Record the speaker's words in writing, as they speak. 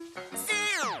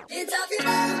Turn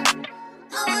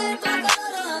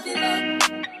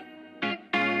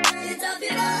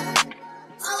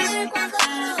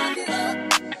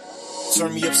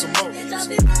me up some more.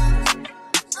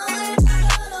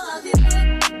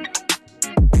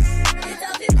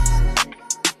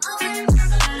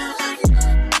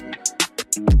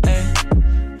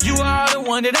 You are the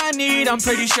one that I need, I'm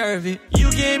pretty sure of it. You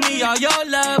give me all your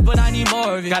love, but I need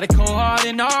more of it. Got a cold heart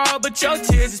and all, but your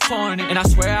tears is pouring it. And I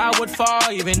swear I would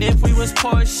fall, even if we was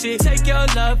poor shit. Take your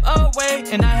love away,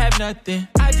 and I have nothing.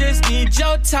 I just need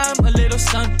your time, a little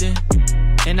something.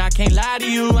 And I can't lie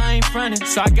to you, I ain't frontin'.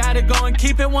 So I gotta go and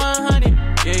keep it 100.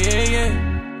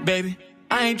 Yeah, baby.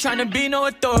 I ain't tryna be no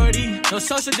authority. No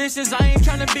social distance, I ain't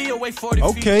tryna be away 40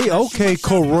 feet. Okay,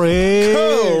 correct.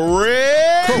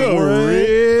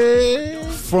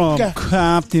 From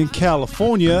Compton,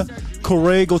 California.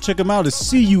 Correct, go check him out. It's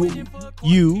CUUHRAIG.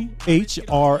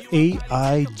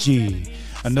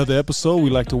 Another episode we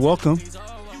like to welcome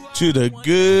to the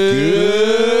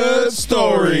good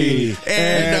story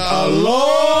and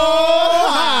aloha.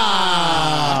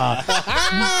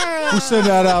 We send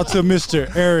that out to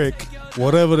Mr. Erik,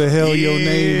 whatever the hell your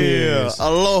name is.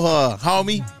 Aloha,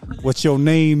 homie. What your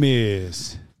name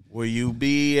is? Where you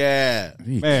be at?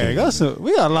 Man, we got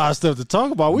a lot of stuff to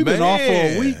talk about. We've been off for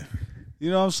a week.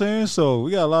 You know what I'm saying? So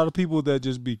we got a lot of people that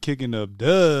just be kicking up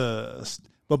dust.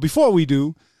 But before we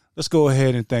do, let's go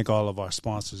ahead and thank all of our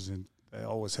sponsors, and they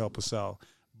always help us out.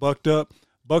 Bucked Up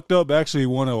actually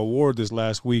won an award this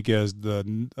last week as the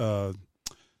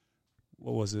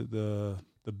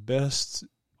the best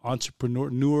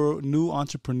new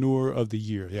entrepreneur of the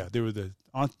year. Yeah, they were the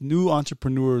new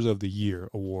entrepreneurs of the year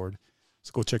award. Let's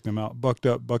go check them out.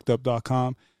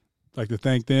 Buckedup.com. Like to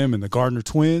thank them and the Gardner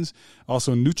twins.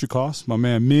 Also NutriCost, my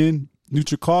man Min.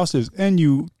 NutriCost is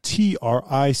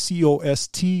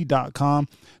NutriCost.com.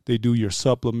 They do your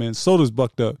supplements. So does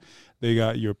Bucked Up. They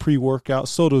got your pre-workout.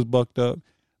 So does Bucked Up.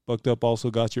 Bucked Up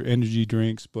also got your energy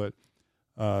drinks. But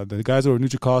the guys over at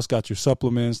NutriCost got your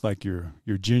supplements like your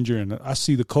ginger. And I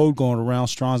see the code going around.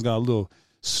 Strong's got a little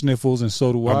sniffles, and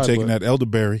so do I. I'm taking that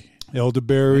elderberry.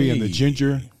 Elderberry and the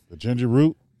ginger. The ginger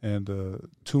root. And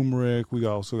turmeric. We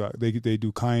also got they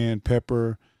do cayenne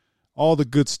pepper, all the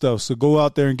good stuff. So go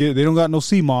out there and get it. They don't got no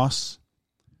sea moss.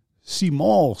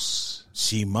 Simone.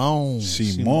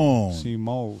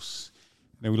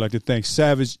 And we'd like to thank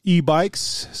Savage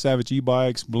E-Bikes,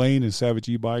 Blaine and Savage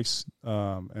E-Bikes.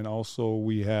 And also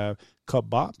we have Cup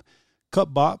Bop.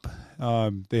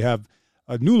 They have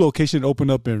a new location opened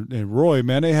up in Roy,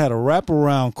 man. They had a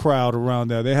wraparound crowd around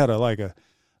there. They had a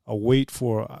wait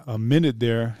for a minute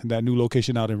there in that new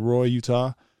location out in Roy,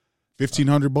 Utah.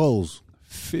 1,500 bowls.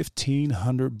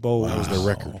 1,500 bowls. That was their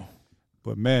record.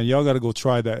 But, man, y'all got to go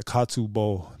try that Katsu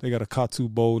bowl. They got a Katsu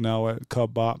bowl now at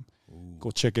Cup Bop.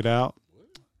 Go check it out.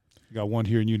 You got one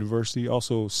here in University.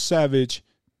 Also, Savage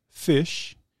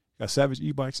Fish. Got Savage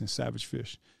E-Bikes and Savage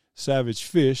Fish. Savage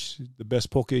Fish, the best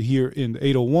poke here in the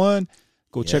 801.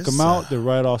 Go check them out. They're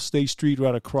right off State Street,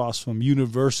 right across from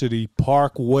University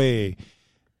Parkway.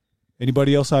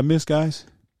 Anybody else I missed, guys?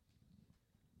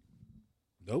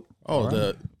 Nope.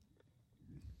 Oh,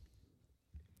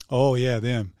 yeah,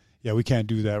 them. Yeah, we can't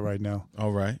do that right now.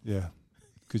 All right. Yeah,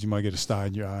 because you might get a sty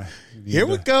in your eye. Here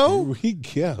we go. All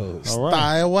right.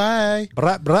 Sty away.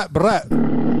 Brat.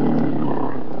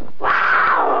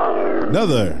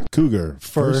 Another Cougar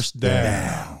First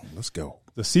down. Let's go.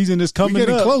 The season is coming We're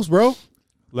getting up. close, bro.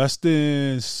 Less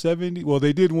than 70. Well,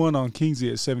 they did one on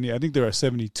Kingsley at 70. I think they're at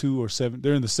 72 or 7.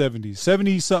 They're in the 70s.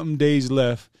 70-something days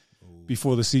left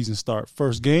before the season starts.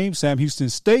 First game, Sam Houston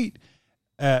State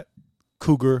at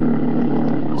Cougar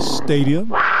Stadium.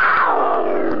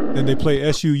 Then they play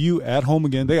SUU at home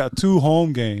again. They got 2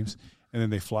 home games. And then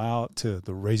they fly out to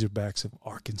the Razorbacks of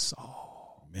Arkansas.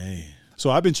 Man. So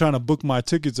I've been trying to book my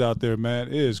tickets out there, man.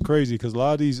 It is crazy because a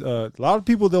lot of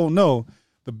people don't know.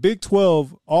 The Big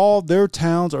 12, all their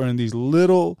towns are in these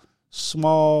little,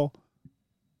 small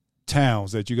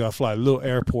towns that you got to fly, little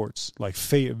airports like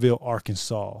Fayetteville,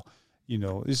 Arkansas. You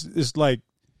know, it's like,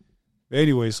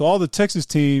 anyway, so all the Texas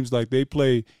teams, like they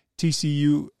play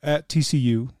TCU at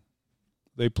TCU.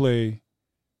 They play,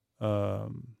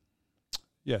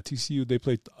 TCU. They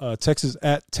play Texas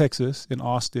at Texas in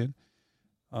Austin.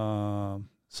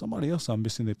 Somebody else I'm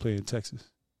missing they play in Texas.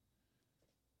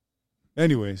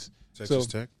 Anyways. Texas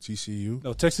Tech, TCU.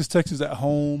 No, Texas Tech is at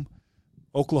home.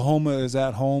 Oklahoma is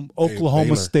at home. Oklahoma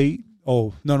Baylor. State.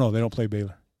 Oh, no, they don't play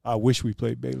Baylor. I wish we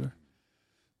played Baylor.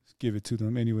 Let's give it to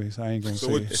them. Anyways, I ain't going to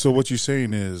say it. So what you're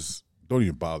saying is don't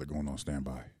even bother going on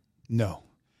standby. No.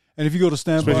 And if you go to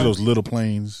standby. Especially those little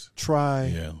planes.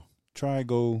 Try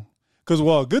go. Because,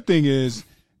 well, a good thing is,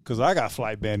 because I got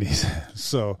flight bandies.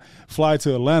 So fly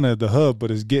to Atlanta, the hub,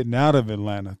 but it's getting out of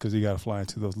Atlanta because you got to fly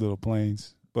into those little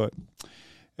planes. But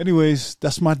anyways,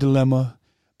 that's my dilemma.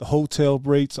 The hotel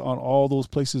rates on all those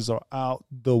places are out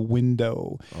the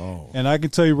window. Oh. And I can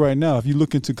tell you right now, if you're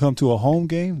looking to come to a home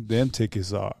game, them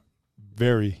tickets are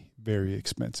very, very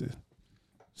expensive.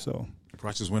 So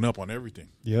Prices went up on everything.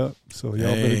 yep. So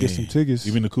y'all better get some tickets.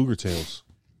 Even the Cougar Tails.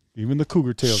 Even the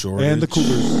Cougar Tails Shortage. and the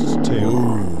Cougar's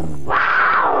tail.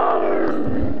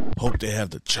 Hope they have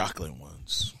the chocolate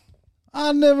ones.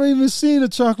 I never even seen a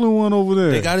chocolate one over there.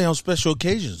 They got it on special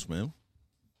occasions, man.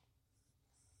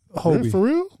 Hobie. For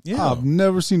real? Yeah. I've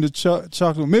never seen the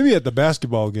chocolate. Maybe at the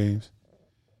basketball games.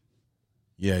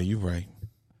 Yeah, you're right.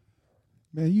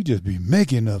 Man, you just be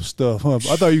making up stuff, huh? I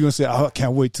thought you were gonna say, "I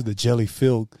can't wait to the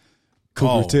jelly-filled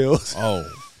Cougar Tails." Oh,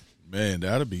 man,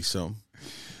 that'll be something.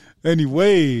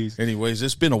 Anyways,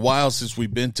 it's been a while since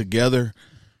we've been together.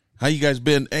 How you guys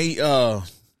been? Hey,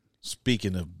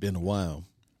 speaking of been a while,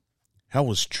 how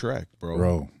was Trek,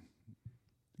 bro?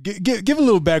 give a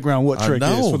little background what I Trek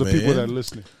know, is for the people man. that are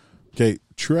listening. Okay,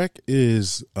 Trek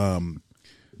is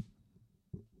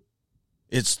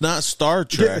It's not Star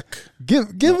Trek. Give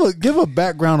a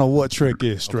background on what Trek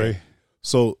is, Stray. Okay.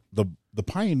 So the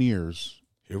pioneers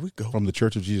Here we go. from the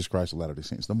Church of Jesus Christ of Latter-day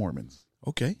Saints, the Mormons,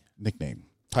 Okay. nickname.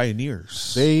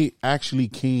 Pioneers. They actually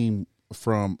came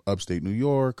from upstate New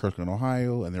York, Kirkland,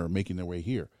 Ohio, and they were making their way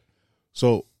here.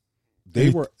 So they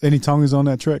were. Any Tongans on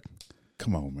that Trek?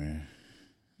 Come on, man.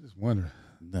 Just wondering.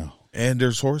 No. And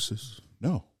there's horses.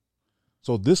 No.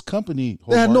 So this company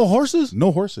They had no horses?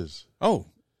 No horses. Oh.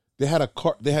 They had a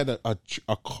cart. They had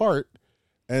a cart,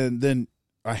 and then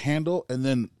a handle, and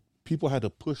then people had to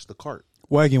push the cart.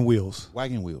 Wagon wheels.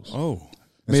 Wagon wheels. Oh.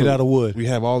 And Made so out of wood. We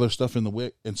have all their stuff in the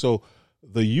wick, and so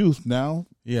the youth now,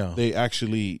 Yeah. they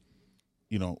actually,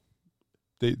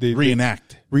 They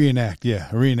reenact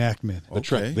reenactment. the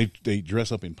Trek. They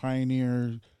dress up in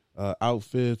pioneer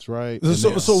outfits, right?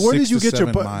 So where did you get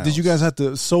your? Miles. Did you guys have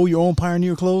to sew your own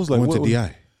Pioneer clothes? Like Went to what,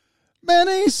 DI. Man,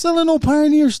 they ain't selling no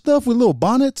Pioneer stuff with little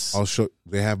bonnets. I'll show.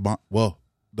 They have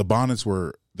the bonnets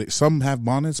were. Some have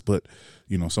bonnets, but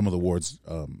some of the wards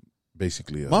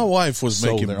basically. My wife was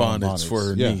sew making their own bonnets for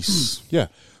her Yeah. niece. Yeah.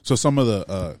 So some of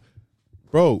the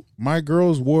my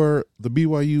girls wore the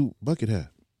BYU bucket hat.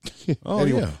 Oh,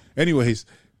 yeah. Anyways,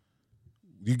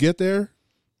 you get there.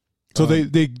 So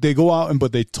they go out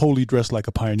but they totally dress like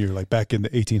a Pioneer, like back in the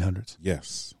 1800s.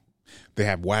 Yes, they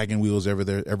have wagon wheels over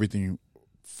there, everything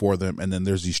for them, and then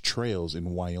there's these trails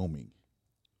in Wyoming.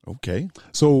 Okay.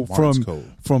 So Martin's Cove.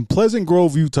 from Pleasant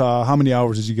Grove, Utah, how many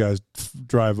hours did you guys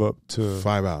drive up to?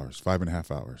 5 hours,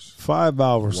 5.5 hours. 5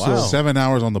 hours. Wow. So 7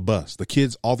 hours on the bus.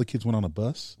 All the kids went on a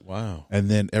bus, Wow. and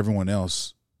then everyone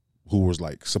else who was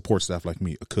like support staff like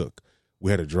me, a cook, we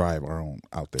had to drive our own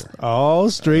out there. oh,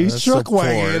 straight truck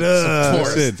wagon.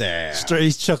 Support staff.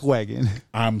 Straight truck wagon.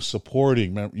 I'm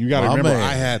supporting. You got to My remember, man.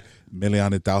 I had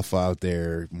Miliana Dalfa out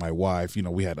there, my wife.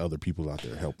 We had other people out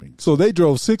there helping. So they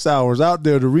drove 6 hours out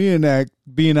there to reenact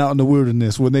being out in the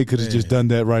wilderness when they could have just done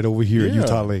that right over here at Yeah.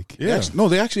 Utah Lake. Yeah. No,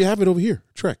 they actually have it over here.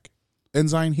 Trek.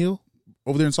 Ensign Hill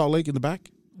over there in Salt Lake in the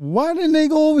back. Why didn't they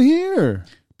go over here?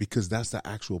 Because that's the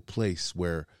actual place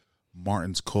where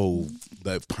Martin's Cove,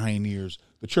 the pioneers,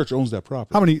 the church owns that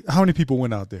property. How many people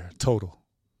went out there total?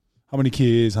 How many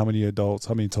kids? How many adults?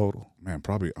 How many total? Man,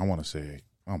 probably, I want to say,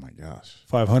 oh my gosh.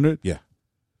 500? Yeah.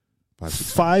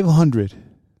 500.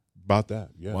 About that.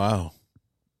 Yeah. Wow.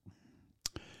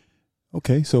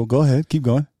 Okay, so go ahead. Keep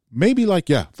going. Maybe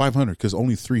 500 because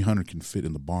only 300 can fit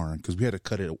in the barn because we had to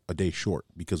cut it a day short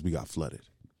because we got flooded.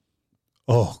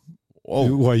 Oh,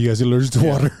 why you guys allergic to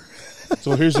water?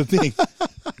 So here's the thing.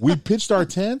 We pitched our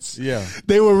tents. Yeah.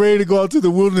 They were ready to go out to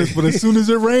the wilderness, but as soon as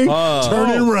it rained, turn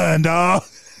and run, dog.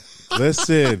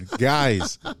 Listen,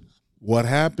 guys, what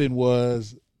happened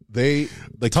was the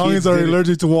Tongans kids are didn't-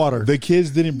 allergic to water. The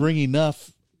kids didn't bring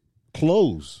enough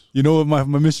clothes. You know what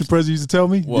my mission president used to tell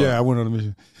me? What? Yeah, I went on a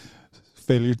mission.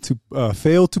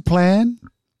 Fail to plan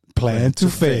to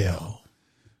fail.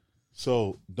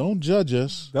 So don't judge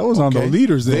us. That was on the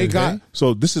leaders there. They got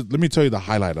so this is let me tell you the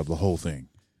highlight of the whole thing.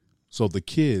 So the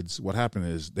kids, what happened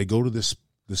is they go to this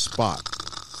spot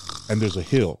and there's a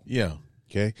hill. Yeah.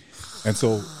 Okay. And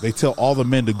so they tell all the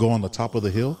men to go on the top of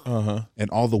the hill, Uh-huh. and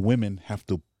all the women have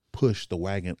to push the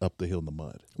wagon up the hill in the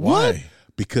mud. Why?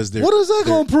 Because they're What is that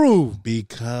they're- going to prove?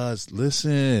 Because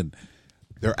listen,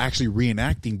 they're actually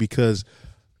reenacting because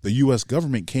the U.S.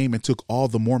 government came and took all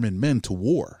the Mormon men to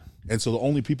war, and so the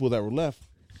only people that were left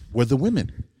were the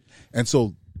women, and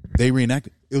so they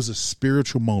reenacted. It was a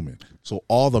spiritual moment. So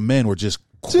all the men were just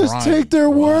Just take their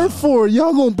word for it.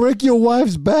 Y'all gonna break your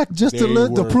wife's back just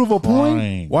to prove a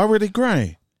point? Why were they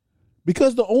crying?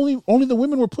 Because only the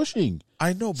women were pushing.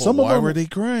 I know, but why were they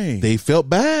crying? They felt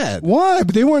bad. Why?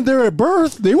 But they weren't there at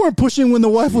birth. They weren't pushing when the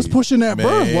wife was pushing at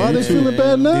birth. Why are they feeling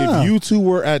bad now? If you two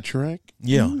were at Trek,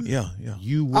 yeah.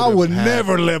 I would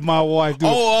never let my wife do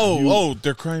it.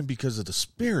 They're crying because of the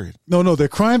spirit. No, they're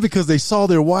crying because they saw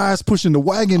their wives pushing the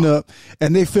wagon up,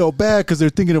 and they felt bad because they're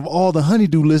thinking of all the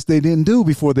honeydew lists they didn't do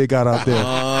before they got out there.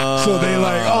 So they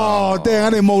like, oh, damn, I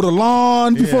didn't mow the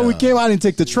lawn before we came. I didn't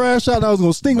take the trash out. I was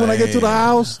going to stink when I get to the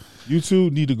house. You two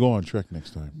need to go on Trek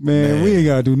next time. Man, we ain't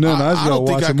got to do nothing. I just got to watch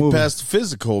a movie. I don't think I can pass the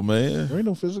physical, man. There ain't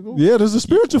no physical? Yeah, there's a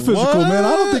spiritual physical, man.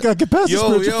 I don't think I can pass the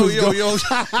spiritual physical. Yo.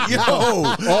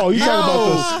 Oh, you talking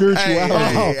about the spirituality.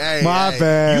 Hey, my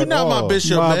bad. You're not my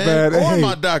bishop, my man. bad. Or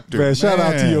my doctor. Man, shout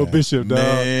out to your bishop, dog.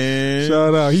 Man.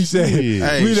 Shout out. He said,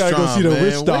 we not going to see the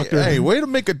witch doctor. Way to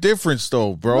make a difference,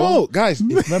 though, bro. No, guys,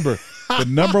 remember, the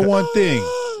number one thing,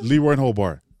 Leroy and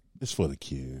Hobart, it's for the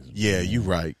kids. Yeah, you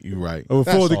right.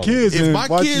 For the kids. If my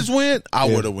kids went, I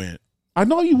would have went. I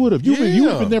know you would have. You would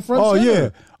have been there front center. Yeah.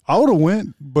 I would have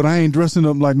went, but I ain't dressing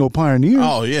up like no pioneer.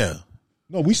 Oh, yeah.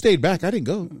 No, we stayed back. I didn't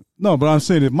go. No, but I'm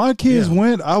saying if my kids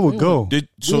went, I would go. Did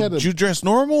you dress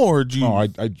normal or did you? No,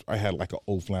 I had like an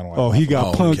old flannel. Oh, he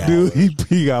got punked, dude.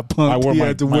 He got punked. I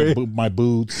wore my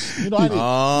boots. You know, I didn't.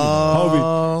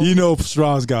 Homie, you know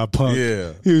Strauss got punked.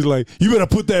 Yeah. He was like, you better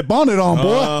put that bonnet on,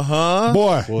 boy. Uh-huh.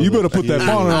 Boy, you better put that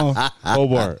bonnet on.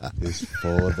 Hobart is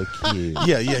for the kids.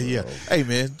 Yeah. Hey,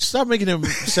 man, stop making him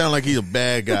sound like he's a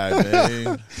bad guy,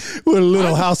 man. With a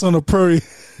little house on the prairie.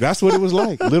 That's what it was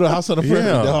like. Little house on the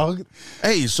prairie, dog.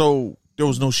 Hey, so there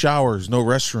was no showers, no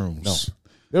restrooms. No,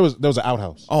 there was an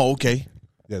outhouse. Oh, okay.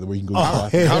 Yeah, where you can go. How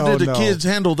did the kids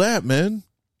handle that, man?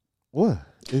 What?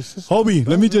 It's just Hobie,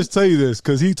 let me just tell you this,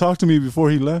 because he talked to me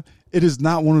before he left. It is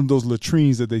not one of those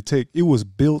latrines that they take. It was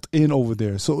built in over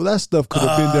there. So that stuff could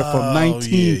have been there from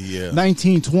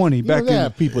 1920. Back they in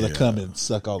have people that come and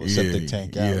suck all the septic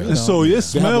tank out. And so it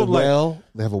smelled like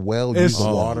they have a well. Use the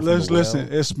water.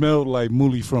 Listen, it smelled like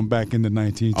moolie from back in the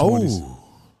 1920s.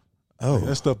 Oh,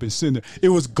 that stuff is in there. It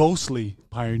was ghostly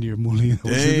Pioneer moolie.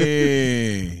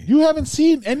 Dang. You haven't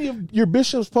seen any of your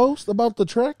bishop's posts about the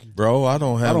Trek, bro? I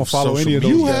don't follow any of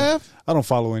those. You have? I don't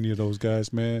follow any of those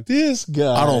guys, man. This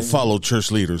guy. I don't follow church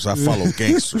leaders. I follow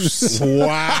gangsters. Wow.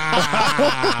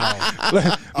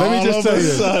 Let me just tell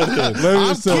you.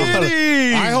 I'm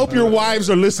kidding. I hope your wives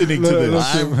are listening to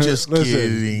this. I'm just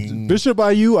kidding. Bishop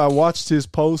IU, I watched his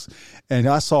post and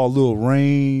I saw a little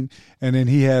rain, and then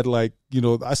he had like,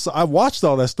 I watched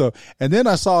all that stuff, and then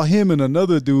I saw him and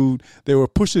another dude. They were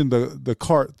pushing the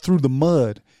cart through the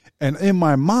mud, and in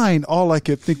my mind, all I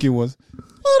kept thinking was,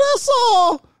 "Oh, that's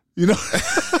all."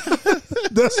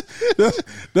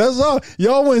 That's all.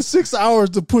 Y'all went 6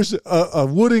 hours to push a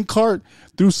wooden cart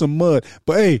through some mud,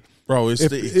 but hey. Bro, it's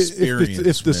the experience.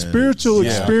 If the spiritual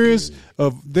experience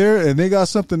of there, and they got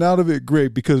something out of it,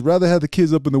 great. Because rather have the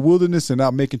kids up in the wilderness and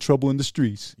not making trouble in the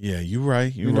streets. Yeah, you're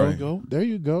right. There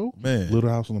you go, man. Little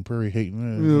house on the prairie,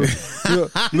 hating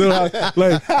that. Little house,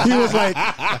 like he was like,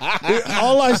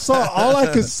 all I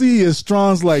could see is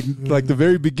Strong's like the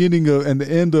very beginning of and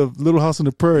the end of Little House on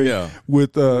the Prairie,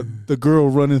 with the girl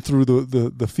running through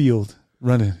the field.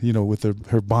 Running, with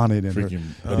her bonnet and freaking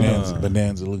her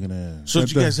bonanza looking at. So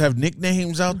did you guys have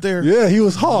nicknames out there? Yeah, he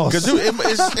was Hoss.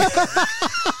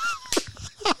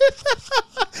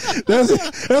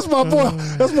 That's my boy.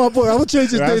 That's my boy. I'm gonna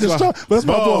change his name to Strong. That's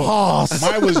my boy Hoss.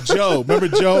 Mine was Joe. Remember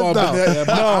Joe?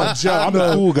 No, Joe. I'm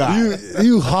the cool guy.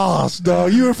 You Hoss,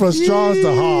 dog. You were from Strong's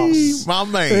to Hoss. My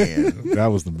man. That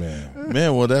was the man.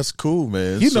 Man, well, that's cool,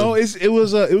 man. It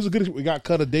was a good. We got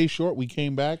cut a day short. We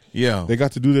came back. Yeah, they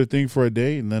got to do their thing for a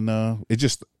day, and then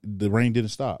the rain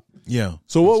didn't stop. Yeah.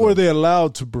 So what were they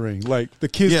allowed to bring? Like the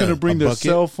kids couldn't bring their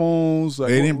cell phones. Like,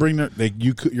 they didn't bring their.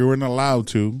 You weren't allowed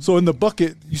to. So in the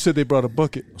bucket, you said they brought a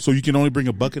bucket. So you can only bring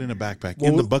a bucket and a backpack.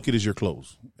 In the bucket is your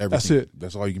clothes. Everything. That's it.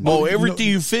 That's all you can bring. Oh, everything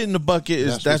you fit in the bucket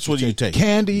is that's what you take.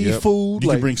 Candy, food. You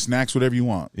can bring snacks, whatever you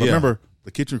want. But remember,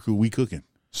 the kitchen crew, we cooking.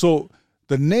 So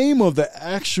the name of the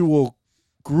actual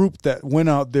group that went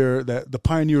out there, that the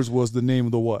Pioneers, was the name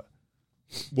of the what?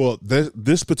 Well,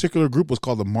 this particular group was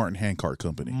called the Martin Handcart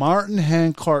Company. Martin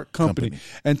Handcart Company.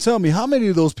 And tell me, how many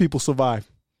of those people survived?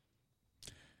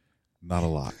 Not a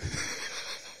lot.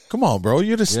 Come on, bro.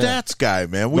 You're the stats guy,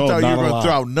 man. We thought you were going to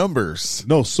throw out numbers.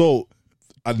 No, so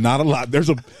not a lot. There's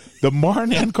the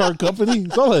Martin Handcart Company.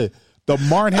 The The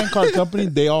Martin Handcart Company,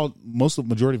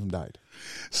 majority of them died.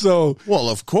 So, Well,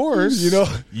 of course. you know,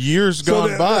 years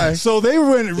gone by. So they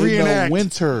went and In reenact. the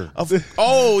winter.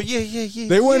 Yeah.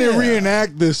 They went and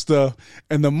reenact this stuff,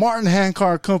 and the Martin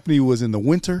Handcart Company was in the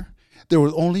winter. There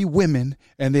were only women,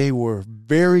 and they were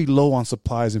very low on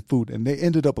supplies and food, and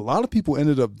a lot of people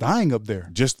ended up dying up there.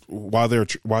 Just while they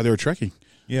were trekking.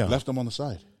 Yeah. Left them on the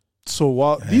side. So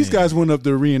while these guys went up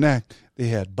to reenact, they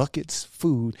had buckets,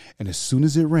 food, and as soon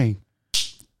as it rained,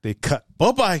 they cut.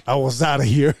 Bye-bye. I was out of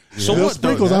here. So Those what?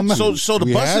 sprinkles, I'm not- So the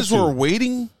We buses had to. were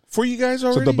waiting for you guys So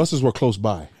already? the buses were close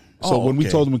by. So Oh, when we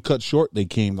okay. told them to cut short, they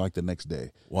came like the next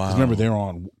day. 'Cause Wow. remember,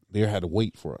 they had to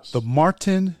wait for us. The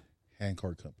Martin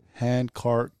Handcart Company.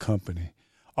 Handcart Company.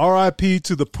 R.I.P.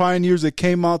 to the pioneers that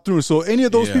came out through. So any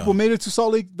of those Yeah. people made it to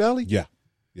Salt Lake Valley? Yeah.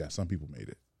 Some people made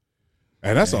it.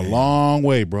 And that's a long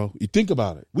way, bro. You think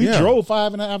about it. We Yeah. drove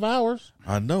 5.5 hours.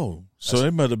 I know. So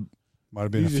it might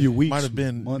have been a few weeks. Might have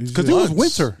been Because it was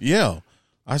months. winter. Yeah.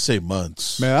 I say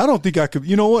months. Man, I don't think I could.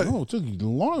 You know what? No, it took you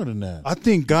longer than that. I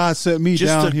think God sent me Just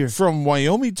down here. from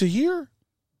Wyoming to here?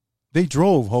 They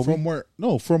drove, Hobie. From where?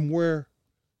 No, from where,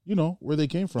 where they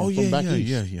came from. From back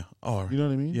east. yeah. All right. You know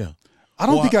what I mean? Yeah. I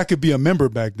don't Well, think I could be a member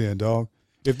back then, dog.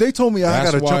 If they told me I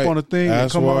That's got to why- jump on a thing and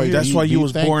that's come why out here, That's why you Be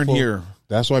was born thankful. here.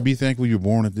 That's why be thankful you were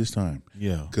born at this time.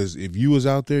 Yeah. Because if you was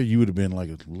out there, you would have been like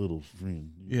a little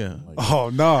friend. Yeah. Like, oh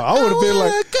no, I would have been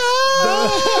like,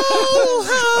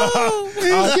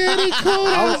 it's getting cold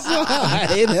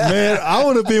outside. man, I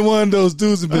would have been one of those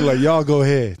dudes and been like, y'all go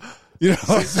ahead. You know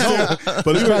what I'm saying?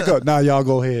 But it's back up. Nah, y'all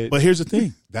go ahead. But here's the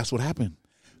thing. That's what happened.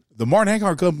 The Martin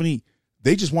Handcart Company,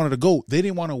 they just wanted to go. They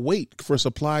didn't want to wait for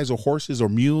supplies or horses or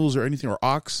mules or anything or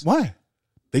ox. Why?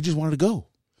 They just wanted to go.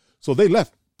 So they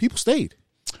left. People stayed.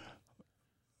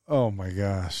 Oh my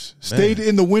gosh. Stayed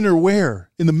in the winter where?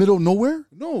 In the middle of nowhere?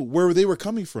 No, where they were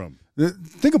coming from.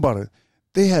 Think about it.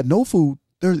 They had no food.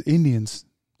 There's Indians.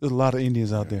 There's a lot of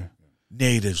Indians out there.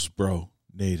 Natives, bro.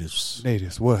 Natives.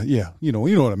 Natives. Well, yeah. You know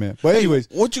what I meant. But anyways,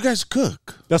 What'd you guys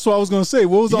cook? that's what I was going to say.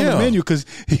 What was on the Yeah. menu? Because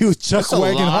he was Chuck That's a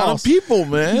Wagon lot House. of people, You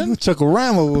man.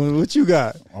 Chuck-a-rama. What you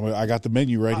got? I got the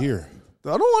menu right here. I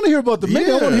don't want to hear about the menu.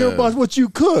 I want to hear Yeah. about what you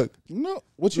cook. No,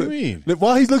 what you mean?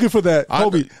 While he's looking for that,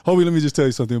 Hobie, let me just tell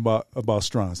you something about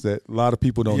Stranz that a lot of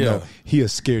people don't Yeah. know. He a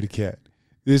scaredy cat.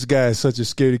 This guy is such a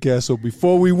scaredy cat. So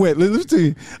before we went, listen to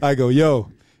you. I go,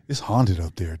 yo, it's haunted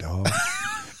up there, dog.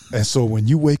 And so when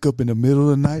you wake up in the middle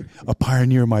of the night, a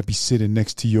pioneer might be sitting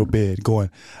next to your bed going,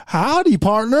 howdy,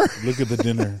 partner. Look at the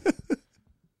dinner.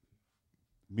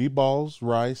 Meatballs,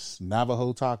 rice,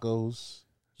 Navajo tacos.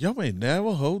 Y'all made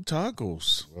Navajo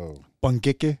tacos. Whoa.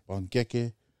 Panqueque.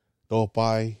 Panqueque,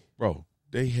 topai. Bro,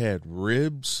 they had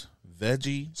ribs,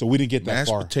 veggie. So we didn't get that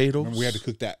Mashed far. potatoes. Remember, we had to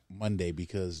cook that Monday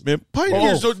because Man,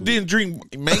 pioneers didn't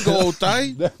drink mango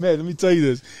otai. Man, let me tell you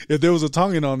this. If there was a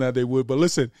Tongan on that, they would. But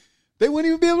listen, they wouldn't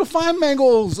even be able to find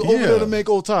mangoes over Yeah. there to make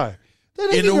otai. That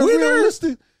ain't In the even winter?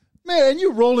 realistic. Man,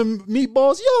 you rolling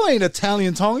meatballs. Y'all ain't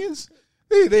Italian Tongans.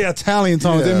 They Italian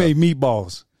Tongans. Yeah. They made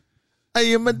meatballs. I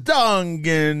am a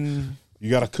Tongan. you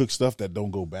got to cook stuff that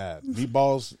don't go bad.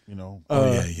 Meatballs, yeah.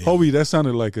 Hobie, that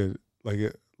sounded like an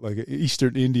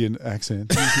Eastern Indian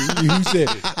accent. you said,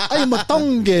 I am a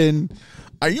Tongan.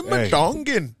 I am a Hey.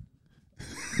 Tongan.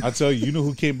 I tell you, you know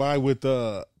who came by with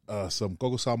some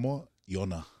coco Samoa?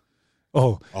 Yona.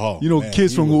 Oh, man,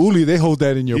 kids he from was- Uuli, they hold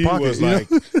that in your He pocket. was you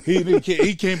know? like,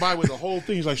 he came by with the whole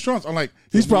thing. He's like, Strunz. I'm like,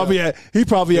 He's probably at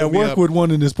Fill me work up. with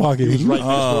one in his pocket. He was right next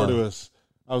door to us.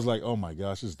 I was like, oh my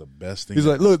gosh, this is the best thing. He's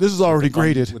like, look, this is already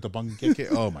graded. with the panqueque.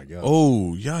 Oh my god.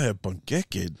 Oh, y'all had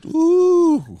panqueque.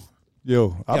 Ooh.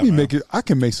 Yo, man. I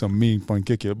can make some mean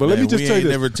panqueque. But let me Man, just we tell you ain't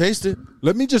this. never tasted.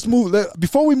 Let me just move.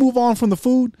 Before we move on from the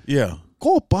food, Yeah.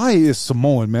 Topai is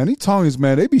Samoan, man. These Tongans,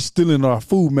 man, they be stealing our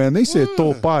food, man. They said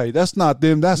Topai. That's not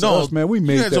them. That's No, us, man. We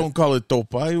made you guys that. don't call it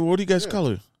topai. What do you guys call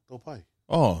it? Topai.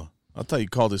 Oh, I thought you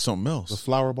called it something The else.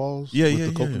 flour balls. Yeah, with yeah,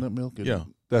 the yeah, coconut yeah. milk. And Yeah.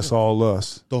 That's all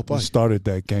us. Topai. We started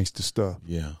that gangster stuff.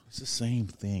 Yeah. It's the same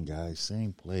thing, guys.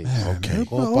 Same place. Okay. Man,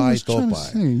 I'm always trying to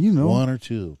say, you know. 1 or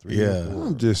 2, 3 Yeah. or 4.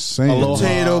 I'm just saying. Aloha.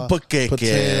 Potato panqueque.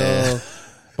 Potato.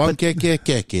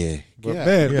 Panqueque. But, Yeah.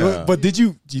 man, Yeah. but did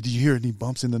you hear any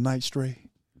bumps in the night, Stray?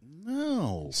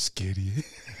 No. Skitty.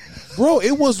 Bro,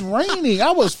 it was raining.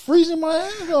 I was freezing my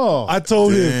ass off. I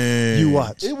told him, Dang. you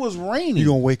watch. It was raining. You're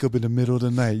going to wake up in the middle of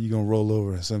the night. You're going to roll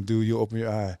over and some dude, you open your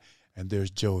eye, and there's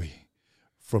Joey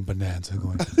from Bonanza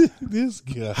going, This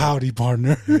guy. howdy,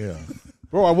 partner. Yeah.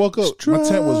 Bro, I woke up. My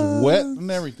tent was wet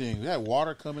and everything. We had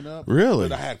water coming up. Really?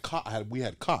 But we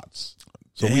had cots.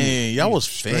 So we y'all was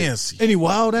straight. fancy. Any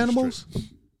wild animals?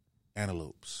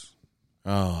 Antelopes.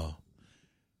 Oh.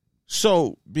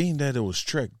 So, being that it was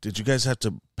Trek, did you guys have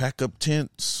to pack up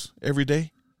tents every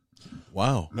day?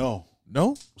 Wow.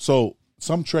 No. So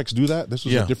some treks do that. This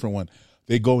was a different one.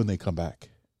 They go and they come back.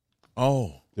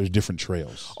 Oh. There's different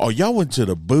trails. Oh, y'all went to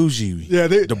the bougie. Yeah,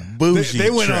 they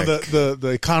went Trek. on the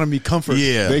economy comfort.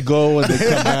 Yeah. They go and they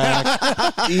come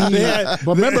back.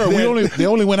 But remember, they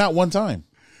only went out one time.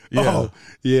 Yeah. Oh,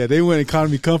 yeah, they went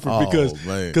economy comfort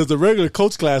because the regular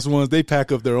coach class ones, they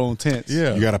pack up their own tents.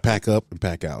 Yeah. You got to pack up and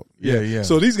pack out. Yeah.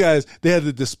 So these guys, they had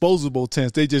the disposable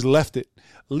tents. They just left it.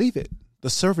 Leave it. The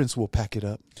servants will pack it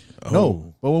up.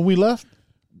 No, but when we left,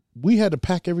 we had to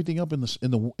pack everything up in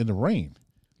the rain.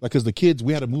 Like, because the kids,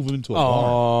 we had to move them into a barn.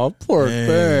 Oh, poor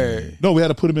thing. No, we had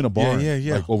to put them in a barn.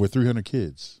 Yeah. Like over 300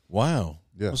 kids. Wow.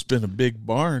 Yeah. Must have been a big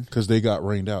barn. Because they got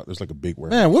rained out. There's like a big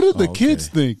warehouse. Man, what did the kids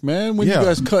think, man, when you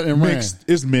guys cut and ran?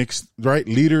 It's mixed, right?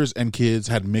 Leaders and kids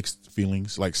had mixed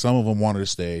feelings. Like, some of them wanted to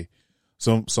stay.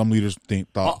 Some leaders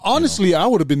thought. Honestly, I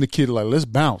would have been the kid like, let's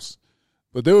bounce.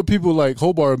 But there were people like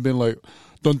Hobart have been like,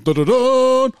 dun dun dun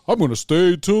dun, I'm going to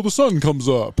stay till the sun comes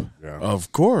up. Yeah.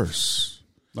 Of course.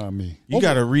 Not me. You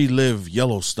got to relive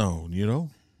Yellowstone, you know?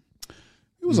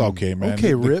 It was okay, man.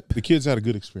 Okay, Rip. The kids had a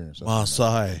good experience.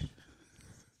 Maasai.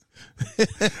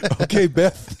 Okay,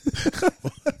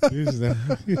 Beth.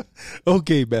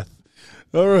 Okay, Beth.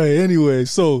 All right. Anyway,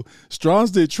 so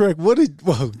Stranz did Trek.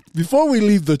 Before we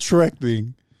leave the Trek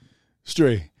thing,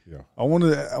 Stray. Yeah. I want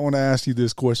to ask you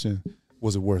this question: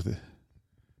 was it worth it?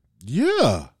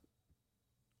 Yeah.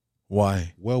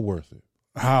 Why? Well worth it.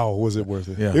 How was it worth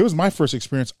it? Yeah. It was my first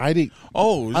experience. I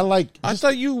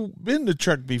thought you been to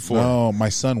Trek before. No, my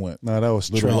son went. No, that was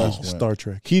Little Trek. Les went. Star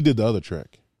Trek. He did the other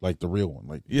Trek, like the real one.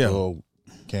 Like, Yeah. go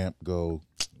camp, go.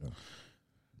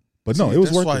 But no, it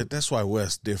was worth it. That's why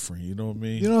Wes different. You know what I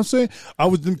mean? You know what I'm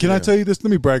saying? Can I tell you this? Let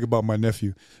me brag about my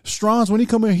nephew. Stranz, when he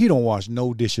come in, he don't wash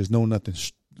no dishes, no nothing.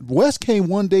 Wes came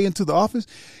one day into the office.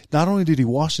 Not only did he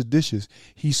wash the dishes,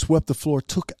 he swept the floor,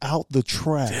 took out the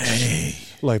trash. Dang.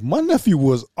 Like, my nephew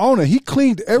was on it. He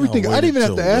cleaned everything. No, I didn't even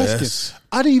have wait to ask Wes. him.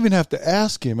 I didn't even have to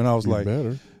ask him. And I was like,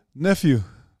 better. nephew,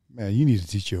 man, you need to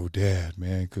teach your dad,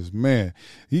 man. Because, man,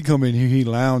 he come in here, he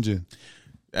lounging.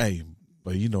 Hey,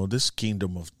 but you know, this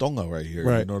kingdom of Tonga right here.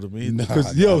 Right. You know what I mean?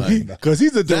 Because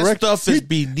he's a that director. stuff is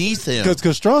beneath him.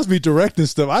 Because Strauss be directing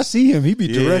stuff. I see him. He be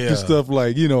directing Yeah. stuff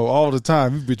like, all the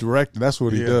time. He be directing. That's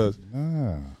what he Yeah. does.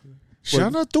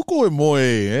 Shana tuko moe,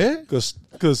 eh?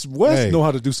 Because Wes know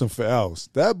how to do some fouls.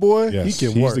 That boy, Yes, he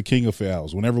can he's work. the king of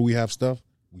fouls. Whenever we have stuff,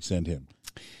 we send him.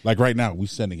 Like right now, we're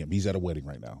sending him. He's at a wedding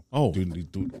right now. Oh.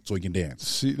 So he can dance.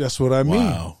 See, that's what I mean.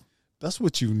 Wow. That's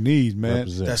what you need, man.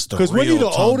 Represent. That's the Because real when you're the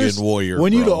Tongan oldest, warrior.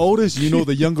 when you're the bro. oldest,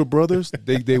 the younger brothers,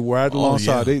 they ride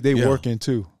alongside. yeah. They Yeah. working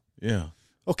too. Yeah.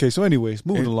 Okay, so anyways,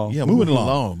 moving along. Yeah, Moving moving along.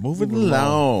 along. Moving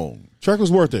along. Trek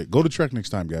was worth it. Go to Trek next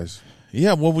time, guys.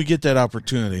 Yeah, when we get that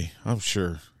opportunity, I'm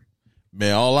sure.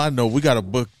 Man, all I know, we got to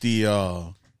book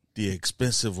the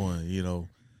expensive one,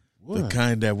 the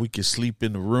kind that we can sleep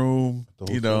in the room,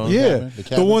 Yeah, The the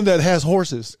cabin. one that has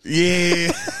horses.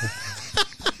 Yeah.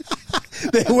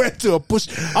 They went to a push.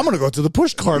 I'm gonna go to the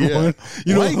push cart one. Why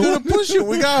you gonna push it?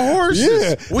 We got horses.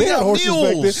 Yeah, we they got had horses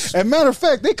back mules. there. And matter of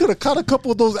fact, they could have caught a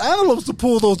couple of those antelopes to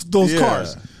pull those Yeah.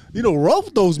 cars.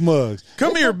 Rope those mugs.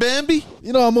 Come here, Bambi.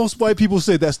 You know how most white people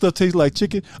say that stuff tastes like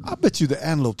chicken? I bet you the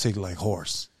antelope tastes like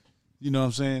horse. You know what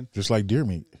I'm saying? Just like deer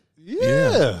meat.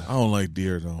 Yeah. I don't like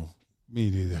deer though. Me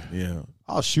neither. Yeah.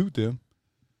 I'll shoot them.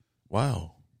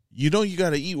 Wow. You got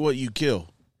to eat what you kill.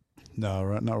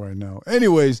 No, not right now.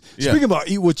 Anyways, Yeah. speaking about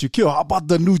eat what you kill, how about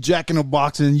the new Jack in the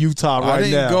Box in Utah right I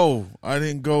didn't now? go. I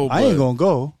didn't go. I ain't gonna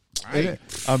go. I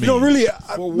mean, Really,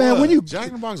 man, when you Jack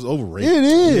in the Box is overrated. it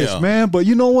is, Yeah. man. But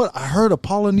you know what? I heard a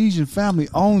Polynesian family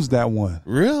owns that one.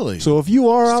 Really? So if you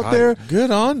are out there, good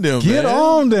on them. get man.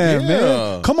 on there, Yeah.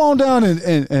 man. Come on down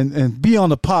and be on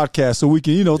the podcast so we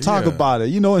can, talk Yeah. about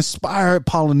it. Inspire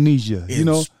Polynesia.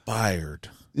 Inspired.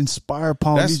 Inspire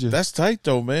Polynesia. That's tight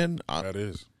though, man. That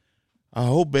is. I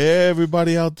hope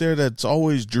everybody out there that's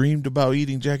always dreamed about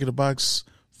eating Jack in the Box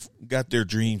got their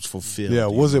dreams fulfilled. yeah.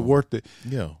 Was it worth it?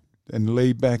 Yeah. And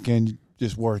lay back and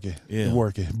just work it. Yeah.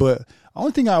 Work it. But the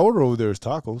only thing I order over there is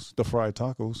tacos, the fried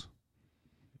tacos.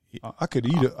 I could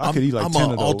eat it. I could eat like I'm 10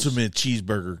 an of those. ultimate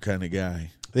cheeseburger kind of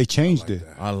guy. They changed it.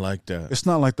 I like that. It's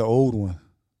not like the old one.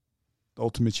 The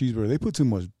ultimate cheeseburger. They put too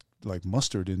much like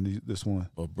mustard in this one.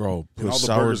 But bro, And put all the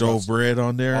burgers sourdough got- bread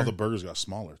on there. All the burgers got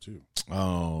smaller too.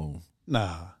 Oh,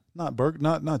 Nah, not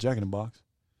Jack in the Box.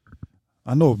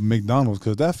 I know McDonald's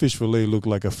because that fish fillet looked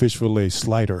like a fish fillet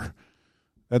slider.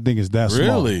 That thing is that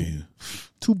small. really?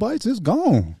 2 bites, it's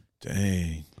gone.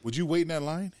 Dang. Would you wait in that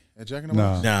line? at Jack in the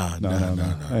Box? Nah.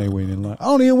 I ain't waiting in line. I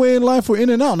don't even wait in line for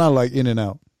In-N-Out. Not like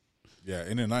In-N-Out. Yeah,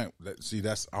 In-N-Out.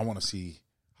 I want to see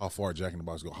how far Jack in the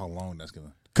Box go. How long that's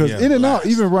gonna. Because In-N-Out,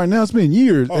 even right now, it's been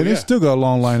years, and yeah. it's still got a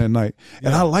long line at night.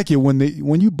 And I like it when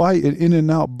you bite an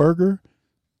In-N-Out burger,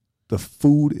 the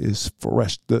food is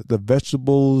fresh. The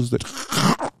vegetables, that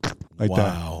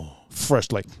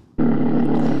fresh, like.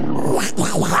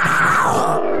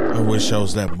 I wish I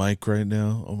was that mic right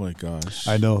now. Oh my gosh.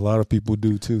 I know a lot of people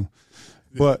do too.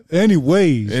 But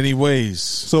anyways.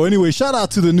 So anyway, shout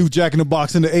out to the new Jack in the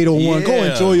Box in the 801. Yeah. Go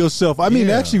enjoy yourself. I mean,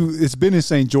 actually, it's been in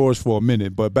St. George for a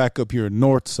minute, but back up here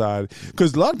north side,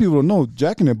 because a lot of people don't know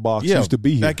Jack in the Box used to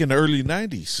be here back in the early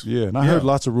 90s. Yeah, and I heard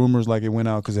lots of rumors like it went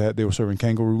out because they were serving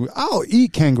kangaroo. I'll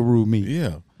eat kangaroo meat.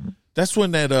 Yeah, that's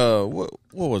when that what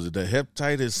was it? The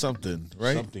hepatitis something,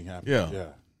 right? Something happened. Yeah.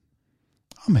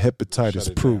 I'm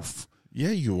hepatitis proof.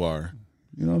 Yeah, you are.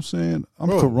 You know what I'm saying? I'm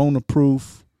corona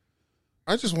proof.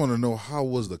 I just want to know, how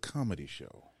was the comedy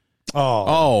show?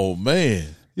 Oh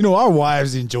man. You know, our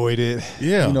wives enjoyed it.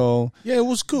 Yeah. You know. Yeah, it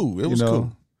was cool. It was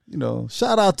cool. You know,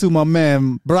 shout out to my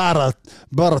man, Brada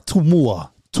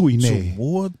Tumua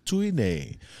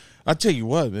Tuine. I tell you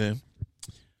what, man.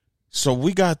 So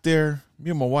we got there.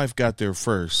 Me and my wife got there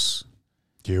first.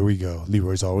 Here we go.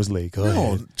 Leroy's always late. Go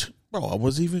ahead. Bro, I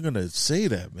wasn't even going to say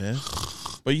that, man.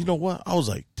 But you know what? I was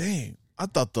like, dang. I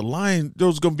thought there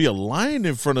was going to be a line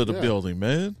in front of the building,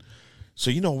 man.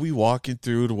 So, we walking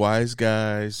through, the wise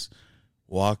guys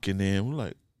walking in. We're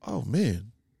like, oh,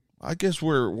 man, I guess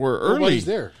we're early. Nobody's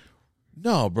there.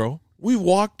 No, bro. We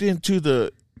walked into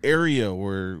the area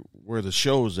where the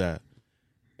show's at,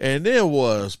 and it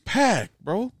was packed,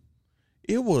 bro.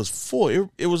 It was full.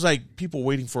 It was like people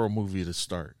waiting for a movie to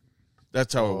start.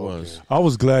 That's how it was. I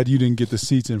was glad you didn't get the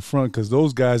seats in front because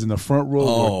those guys in the front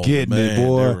row were getting it,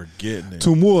 boy. They were getting it.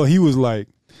 Tumua, he was like,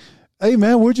 hey,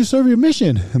 man, where'd you serve your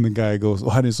mission? And the guy goes,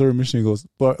 I didn't serve a mission. He goes,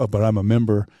 but I'm a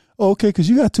member. Oh, okay, because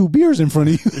you got 2 beers in front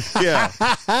of you. Yeah.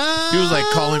 He was like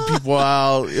calling people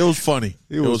out. It was funny.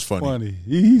 It was funny.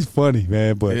 He's funny,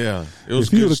 man. But yeah, it was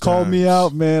if he would have called me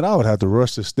out, man, I would have to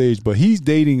rush the stage. But he's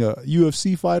dating a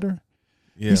UFC fighter.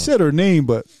 Yeah. He said her name,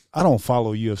 but I don't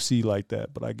follow UFC like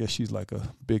that. But I guess she's like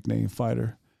a big name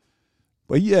fighter.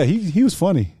 But yeah, he was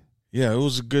funny. Yeah, it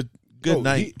was a good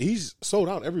night. He's sold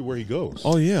out everywhere he goes.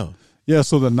 Oh yeah. Yeah,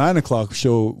 so the 9:00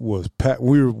 show was packed.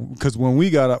 Because when we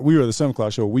got out, we were at the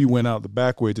 7:00 show. We went out the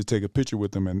back way to take a picture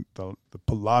with him, and the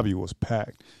lobby was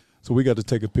packed. So we got to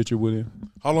take a picture with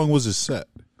him. How long was his set?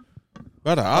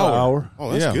 About an hour.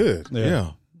 Oh, that's good.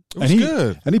 Yeah. It was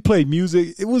good. And he played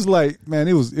music. It was like, man,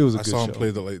 it was a good show. I saw him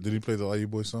play did he play the Light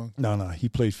Boy song? No, he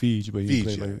played Fiji, but he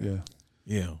played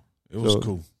Yeah, it was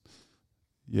cool.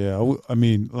 Yeah, I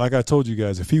mean, like I told you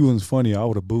guys, if he wasn't funny, I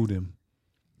would have booed him.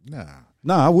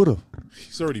 Nah, I would have.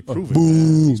 He's already proven.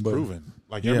 He's proven.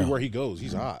 Like everywhere he goes,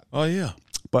 he's hot. Oh yeah.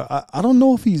 But I don't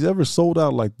know if he's ever sold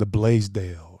out like the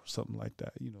Blaisdell or something like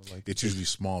that. Like it's usually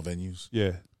small venues.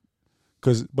 Yeah.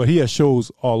 But he has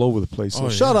shows all over the place. So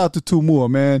shout out to Tumua,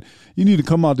 man. You need to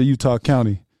come out to Utah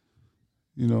County.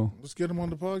 Let's get him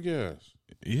on the podcast.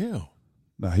 Yeah.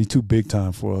 Nah, he's too big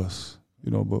time for us.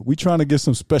 But we trying to get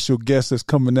some special guests that's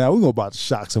coming out. We're about to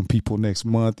shock some people next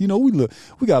month. We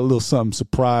got a little something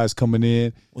surprise coming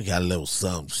in. We got a little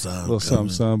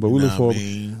something. But we look forward.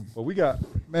 But we got,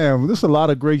 man, there's a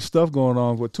lot of great stuff going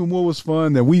on. But Tumua was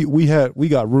fun. And we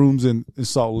got rooms in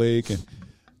Salt Lake, and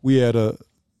we had a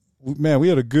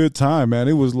good time, man.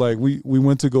 It was like we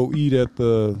went to go eat at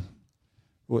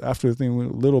after the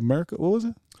thing, Little America. What was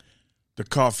it? The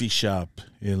coffee shop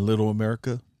in Little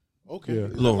America. Okay. Yeah.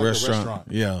 Little like restaurant.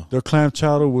 Yeah. Their clam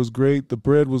chowder was great. The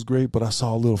bread was great, but I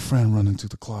saw a little friend run into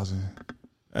the closet.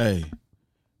 Hey,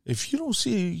 if you don't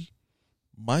see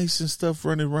mice and stuff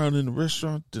running around in the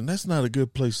restaurant, then that's not a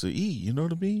good place to eat. You know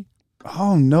what I mean? I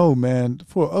don't know, man.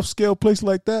 For an upscale place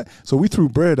like that. So we threw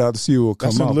bread out to see what will come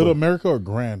out. That's in Little America or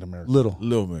Grand America? Little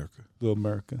America. Little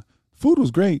America. Food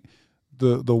was great.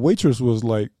 The waitress was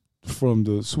like from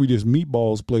the Swedish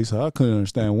meatballs place. I couldn't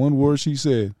understand one word she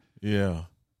said. Yeah.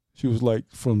 She was like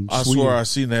from I Sweden. swear I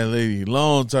seen that lady a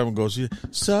long time ago. She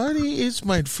sorry, it's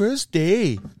my first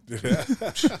day.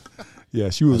 Yeah,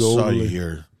 she was I old. saw you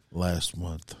here last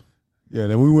month. Yeah,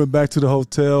 then we went back to the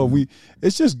hotel.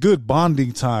 It's just good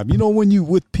bonding time. When you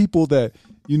with people that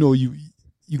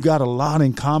you got a lot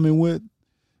in common with,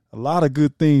 a lot of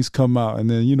good things come out, and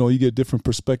then you get different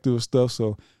perspective of stuff.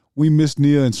 So we missed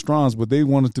Nia and Stranz, but they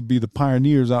wanted to be the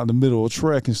pioneers out in the middle of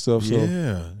Trek and stuff. So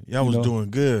yeah, y'all was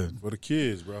doing good for the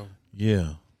kids, bro.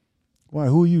 Yeah. Why?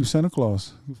 Who are you, Santa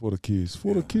Claus? For the kids,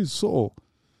 for the kids' soul.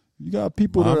 You got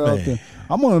people that are out there.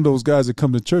 I'm one of those guys that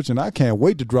come to church, and I can't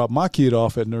wait to drop my kid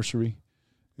off at nursery.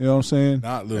 You know what I'm saying?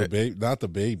 Not little baby, not the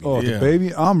baby. Oh, the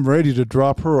baby! I'm ready to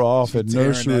drop her off at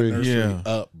nursery.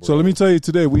 Up, so let me tell you,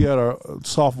 today we had our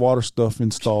soft water stuff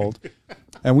installed,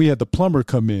 and we had the plumber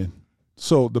come in.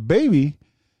 So the baby,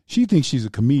 she thinks she's a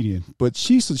comedian, but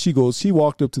she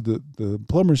walked up to the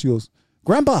plumber. She goes,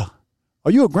 "Grandpa,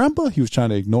 are you a grandpa?" He was trying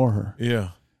to ignore her. Yeah.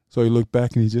 So he looked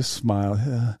back and he just smiled.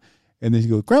 And then he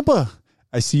goes, "Grandpa,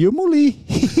 I see your moolie."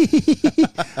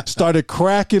 Started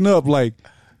cracking up like,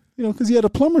 because he had a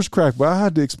plumber's crack. But I'm going to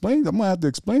have to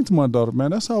explain to my daughter,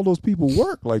 man, that's how those people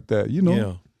work like that,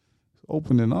 Yeah.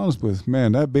 Open and honest with,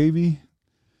 man, that baby,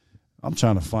 I'm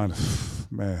trying to find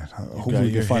hopefully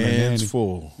we can find a nanny.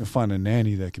 Find a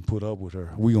nanny that can put up with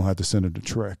her. We're going to have to send her to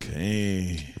Trek.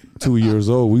 Hey. 2 years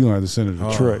old, we're going to have to send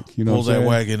her to Trek. Pull that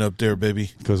wagon up there,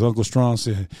 baby. Because Uncle Strong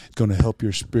said it's going to help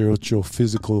your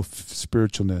physical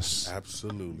spiritualness.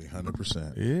 Absolutely,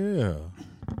 100%. Yeah.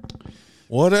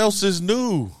 What else is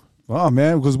new? Oh,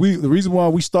 man, because the reason why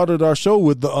we started our show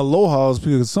with the Aloha is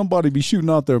because somebody be shooting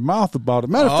out their mouth about it.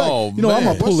 Matter of fact, I'm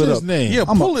going to pull it up. Name? Yeah,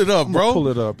 pull it up, bro. Pull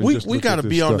it up. We got to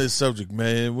be on this subject,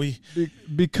 man.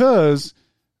 Because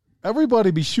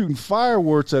everybody be shooting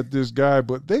fireworks at this guy,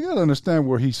 but they got to understand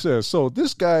where he says. So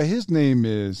this guy, his name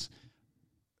is,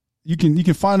 you can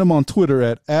find him on Twitter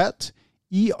at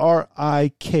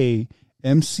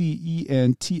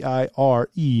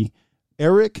ErikMcentire,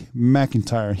 Erik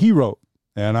McIntyre. He wrote,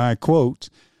 and I quote,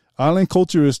 "Island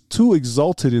culture is too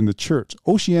exalted in the church.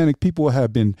 Oceanic people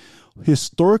have been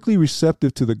historically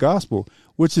receptive to the gospel,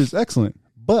 which is excellent,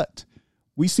 but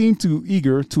we seem too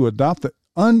eager to adopt the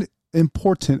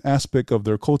unimportant aspect of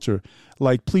their culture,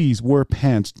 like please wear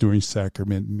pants during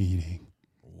sacrament meeting."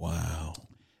 Wow.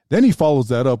 Then he follows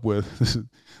that up with,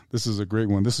 this is a great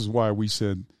one. This is why we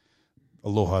said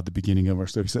Aloha at the beginning of our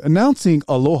study. He said, "Announcing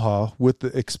Aloha with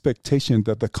the expectation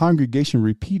that the congregation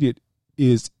repeat it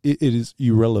is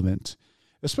irrelevant,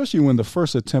 especially when the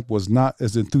first attempt was not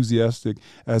as enthusiastic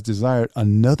as desired.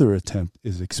 Another attempt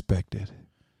is expected."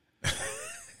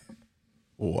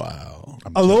 Wow.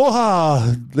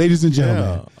 Aloha, ladies and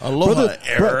gentlemen. Yeah. Aloha,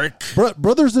 Erik.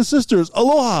 Brothers and sisters,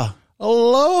 aloha.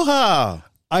 Aloha.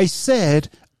 I said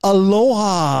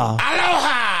aloha.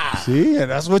 Aloha. See, and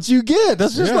that's what you get.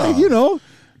 That's just like,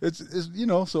 it's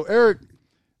so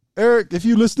Erik, if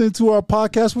you listening to our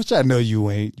podcast, which I know you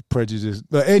ain't prejudiced,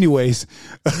 but anyways,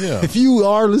 if you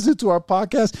are listening to our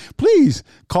podcast, please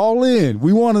call in.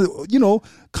 We want to,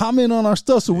 comment on our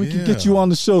stuff so we can get you on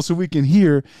the show so we can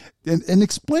hear and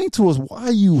explain to us why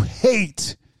you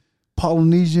hate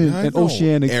Polynesian and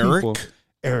Oceanic people.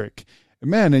 Erik.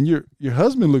 Man, and your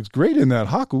husband looks great in that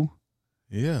haku.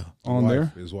 Yeah.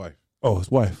 His wife. Oh, his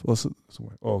wife. Oh,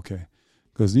 okay.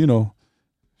 Because,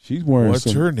 she's wearing What's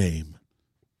her name?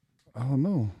 I don't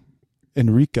know.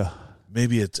 Enrica.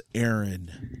 Maybe it's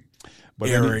Aaron. But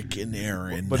Erik and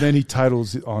Aaron. But then he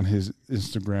titles it on his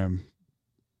Instagram,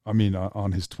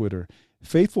 on his Twitter,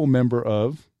 "Faithful member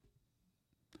of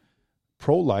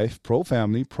pro-life,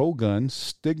 pro-family, pro-gun,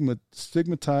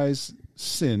 stigmatize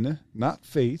sin, not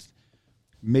faith,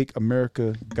 make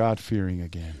America God-fearing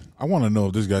again." I want to know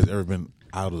if this guy's ever been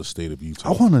out of the state of Utah.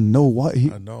 I want to know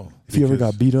why I know. If he ever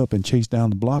got beat up and chased down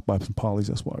the block by some polys,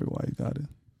 that's why he got it.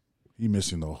 He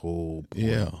missing the whole point.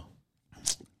 Yeah.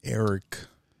 Erik,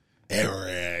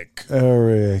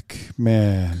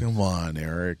 man. come on,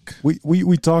 Erik.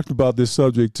 We talked about this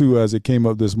subject too as it came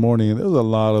up this morning, and there was a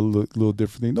lot of little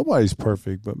different things. Nobody's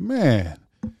perfect, but man,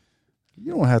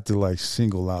 you don't have to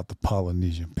single out the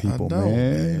Polynesian people,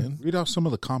 man. Read out some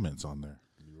of the comments on there.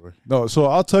 No, so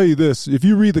I'll tell you this: if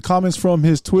you read the comments from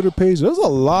his Twitter page, there's a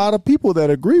lot of people that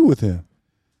agree with him.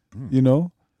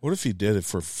 What if he did it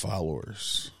for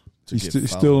followers? He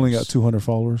still only got 200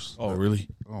 followers. Oh, really?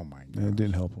 Oh my god! Yeah, it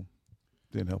didn't help him.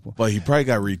 But he probably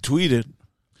got retweeted.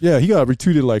 Yeah, he got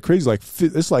retweeted like crazy.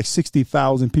 It's like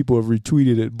 60,000 people have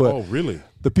retweeted it. But oh, really?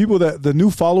 The people the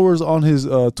new followers on his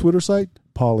Twitter site,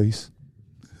 polys.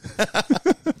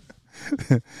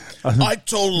 I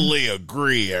totally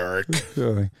agree, Erik.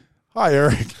 Hi,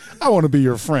 Erik. I want to be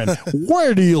your friend.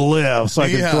 Where do you live so I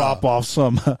can drop off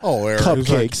some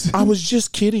cupcakes? I was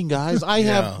just kidding, guys. I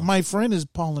have my friend is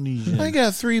Polynesian. I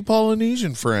got 3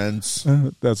 Polynesian friends.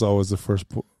 That's always the first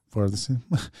part of the scene.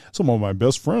 Some of my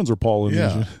best friends are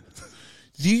Polynesian. Yeah.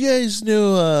 Do you guys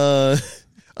know a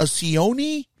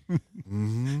Sione?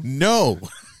 No.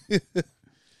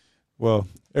 Well,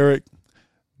 Erik,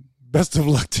 best of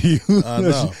luck to you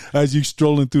as you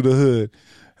strolling through the hood.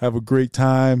 Have a great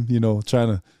time,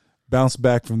 trying to bounce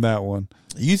back from that one.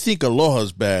 You think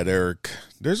Aloha's bad, Eric?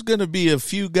 There's going to be a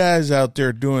few guys out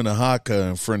there doing a haka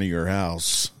in front of your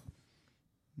house.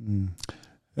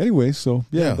 Anyway, so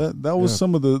that was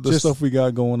some of the stuff we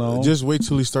got going on. Just wait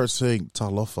till he starts saying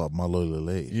 "Talofa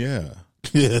malolele." Yeah,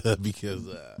 yeah, because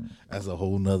that's a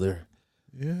whole nother.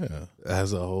 Yeah,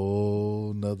 that's a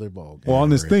whole nother ball game. Well, on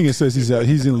this thing it says he's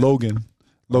in Logan,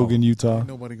 Utah.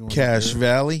 Nobody going Cache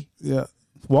Valley. Yeah,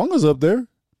 Wonga's up there.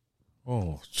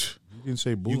 Oh, you can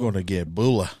say Bula. You're gonna get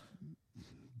Bula.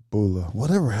 Bula.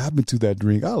 Whatever happened to that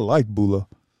drink? I like Bula.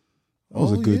 That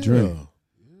was a good drink.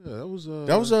 Yeah, that was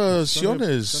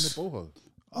Siona's.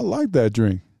 I like that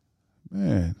drink.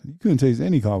 Man, you couldn't taste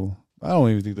any kava. I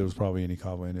don't even think there was probably any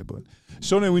kava in it. But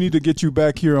Shone, we need to get you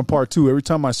back here on part 2. Every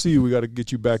time I see you, we got to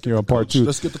get you back here on part 2.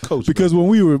 Let's get the coach. Because when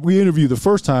we interviewed the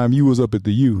first time, you was up at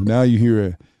the U. Now you here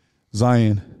at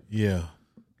Zion. Yeah.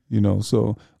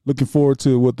 So looking forward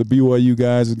to what the BYU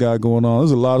guys have got going on.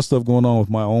 There's a lot of stuff going on with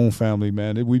my own family,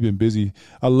 man. We've been busy.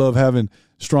 I love having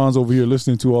Stranz over here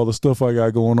listening to all the stuff I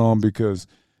got going on because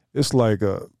it's like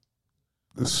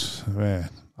man,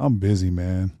 I'm busy,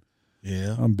 man.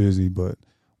 Yeah. I'm busy, but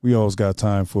we always got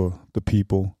time for the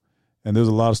people. And there's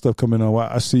a lot of stuff coming on.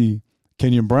 I see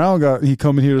Kenyon Brown he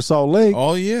coming here to Salt Lake.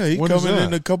 Oh, yeah. He coming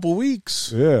in a couple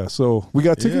weeks. Yeah. So we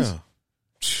got tickets.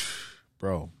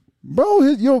 Yeah. Bro,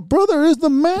 your brother is the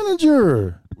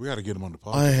manager. We got to get him on the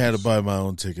podcast. I had to buy my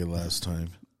own ticket last time.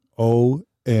 OMG.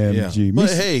 Yeah. But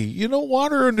hey,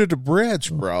 water under the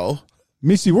bridge, bro.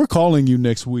 Missy, we're calling you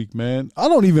next week, man. I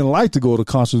don't even like to go to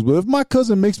concerts, but if my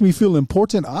cousin makes me feel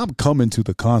important, I'm coming to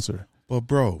the concert. But,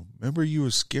 bro, remember you were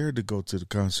scared to go to the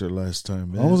concert last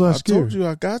time, man. Why was I scared? I told you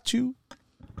I got you.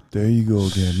 There you go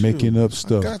again, making up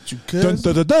stuff. I got you, cuz. Dun,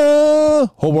 dun, dun, dun.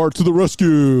 Hobart to the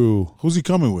rescue. Who's he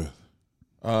coming with?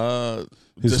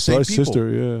 His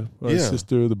sister, His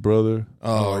sister, the brother.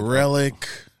 Relic,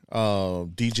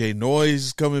 DJ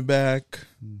Noise coming back.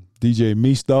 DJ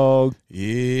Meese Dog.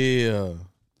 Yeah.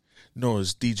 No,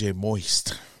 it's DJ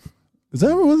Moist. Is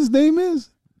that what his name is?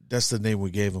 That's the name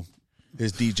we gave him.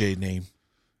 His DJ name.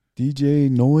 DJ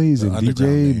Noise and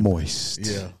DJ name. Moist.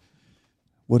 Yeah.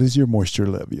 What is your moisture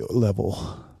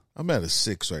level? I'm at a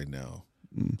 6 right now.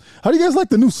 How do you guys like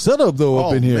the new setup, though,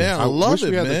 up in here? Man, I love wish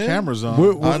it, we had man. the cameras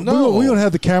on. I know. We don't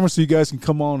have the camera so you guys can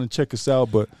come on and check us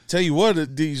out, but tell you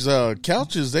what, these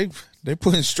couches, they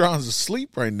putting Stranz to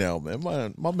sleep right now,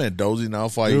 man. My man dozing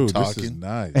off while you talking. This is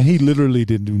nice. And he literally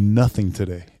didn't do nothing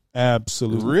today.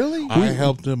 Absolutely. Really? I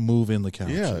helped him move in the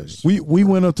couches. Yeah. We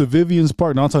went up to Vivian's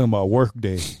Park. Now I'm talking about work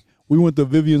day. We went to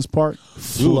Vivian's Park. Dude,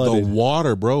 Flooded. the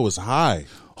water, bro, is high.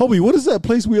 Hobie, what is that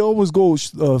place we always go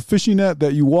fishing at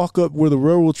that you walk up where the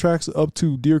railroad tracks up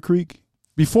to Deer Creek?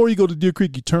 Before you go to Deer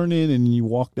Creek, you turn in and you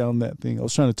walk down that thing. I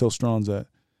was trying to tell Stranz that.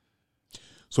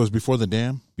 So it's before the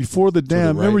dam? Before the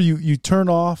dam. right. Remember you turn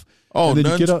off. Oh, and then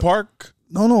Nuns you get up. Park?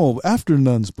 No, after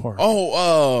Nuns Park.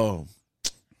 Oh,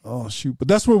 Shoot. But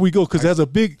that's where we go because it has a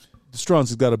big, Stranz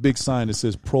has got a big sign that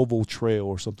says Provo Trail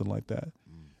or something like that. And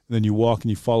then you walk and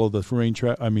you follow the train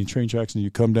tracks and you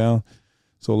come down.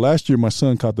 So last year my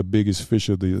son caught the biggest fish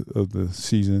of the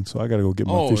season. So I got to go get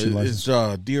my fishing license.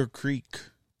 It's Deer Creek,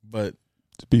 but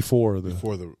Before the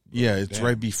it's dam.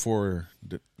 right before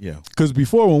because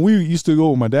before when we used to go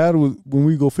with my dad when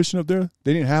we go fishing up there,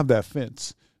 they didn't have that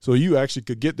fence. So you actually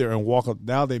could get there and walk up.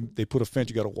 Now they put a fence.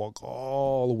 You got to walk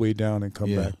all the way down and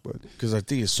come back. But because I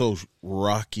think it's so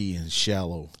rocky and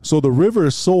shallow. so the river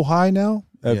is so high now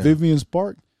at Yeah. Vivian's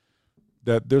Park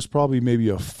that there's probably maybe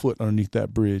a foot underneath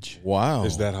that bridge. Wow,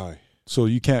 Is that high? So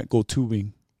you can't go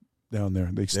tubing down there.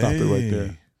 They stop it right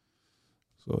there.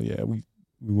 So yeah, we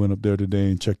went up there today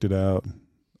and checked it out.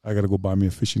 I got to go buy me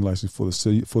a fishing license for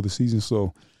the season.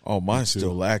 So mine's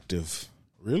still active.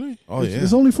 Really? Oh yeah,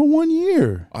 it's only for 1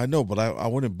 year. I know, but I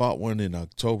went and bought one in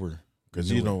October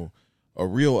because a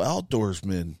real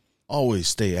outdoorsman always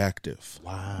stay active.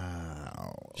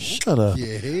 Wow. Shut up.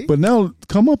 Yeah. But now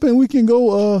come up and we can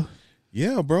go.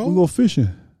 Yeah, bro. We'll go fishing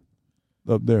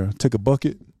up there. Take a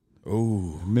bucket,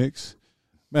 Ooh, mix.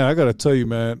 Man, I got to tell you,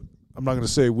 man, I'm not going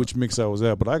to say which mix I was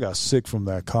at, but I got sick from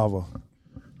that kava.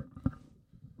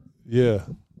 Yeah.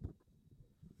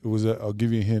 It was, I'll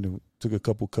give you a hint. It took a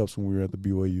couple cups when we were at the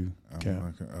BYU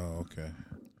camp. Oh, okay.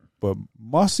 But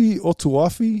Masi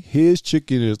Otuafi, his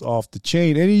chicken is off the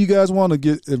chain. Any of you guys want to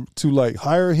get to like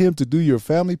hire him to do your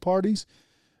family parties?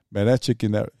 Man, that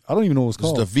chicken, I don't even know what it's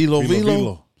called. it's the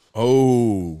Vilo.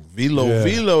 Oh,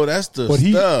 Vilo, that's the But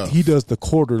stuff. he does the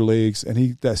quarter legs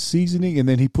and that seasoning, and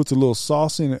then he puts a little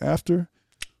sauce in it after.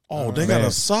 Oh, they got man.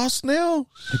 a sauce now?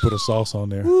 He put a sauce on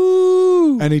there.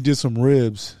 Ooh. And he did some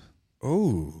ribs.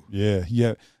 Oh. Yeah, he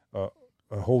had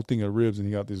a whole thing of ribs, and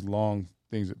he got these long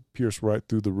things that pierce right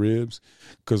through the ribs.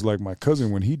 Because like my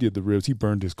cousin, when he did the ribs, he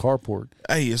burned his carport.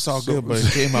 Hey, it's all good, but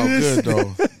it came out good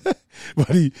though. But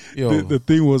the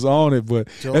thing was on it, but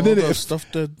and then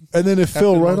it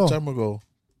fell right off. Time ago.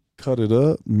 Cut it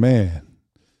up, man.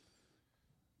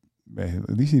 At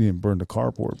least he didn't burn the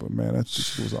carport, but man, that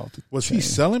just goes off. Was he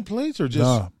selling plates or just?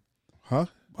 Nah. Huh?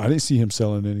 I didn't see him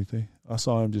selling anything. I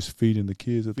saw him just feeding the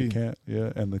kids at the camp,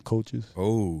 and the coaches.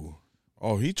 Oh,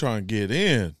 he trying to get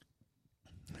in.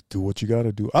 Do what you got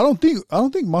to do. I don't think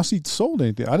Masi sold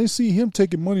anything. I didn't see him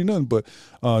taking money, nothing. But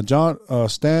John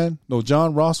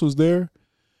Ross was there,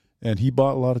 and he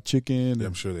bought a lot of chicken. Yeah,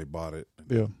 I'm sure they bought it.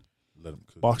 Yeah, let them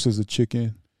cook boxes of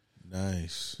chicken.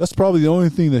 Nice. That's probably the only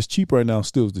thing that's cheap right now.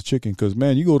 Still is the chicken, because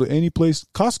man, you go to any place,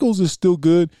 Costco's is still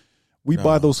good. We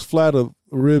buy those flat of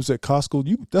ribs at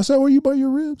Costco. That's that where you buy your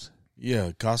ribs?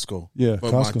 Yeah, Costco. Yeah,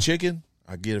 but Costco. My chicken,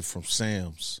 I get it from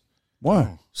Sam's.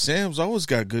 Why? Sam's always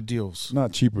got good deals.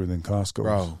 Not cheaper than Costco,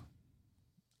 bro.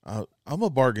 I'm a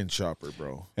bargain shopper,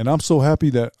 bro. And I'm so happy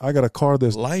that I got a car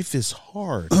that's... Life is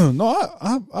hard. No,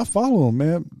 I follow them,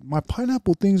 man. My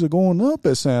pineapple things are going up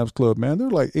at Sam's Club, man. They're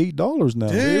like $8 now.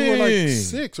 Dang. They were like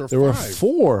 6 or 5. They were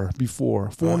 $4 before,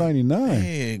 $4.99.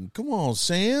 Dang, come on,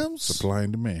 Sam's. Supply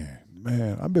and demand.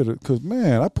 Man, I better, because,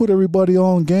 man, I put everybody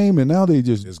on game, and now they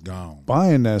just it's gone.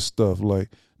 Buying that stuff. Like,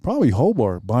 probably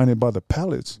Hobart, buying it by the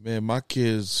pallets. Man, my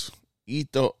kids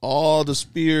eat all the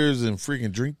spears and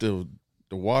freaking drink the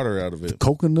water out of it.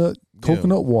 Coconut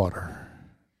water.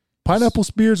 Pineapple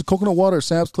spears, coconut water at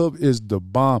Sam's Club is the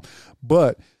bomb.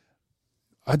 But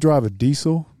I drive a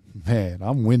diesel. Man,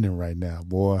 I'm winning right now,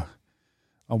 boy.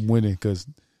 I'm winning because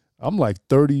I'm like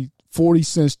 30, 40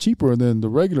 cents cheaper than the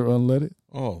regular unleaded.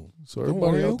 Oh, so don't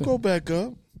worry, it'll go back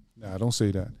up. Nah, don't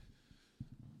say that.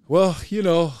 Well,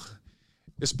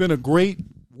 it's been a great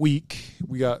week.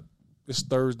 It's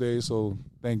Thursday, so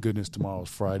thank goodness tomorrow's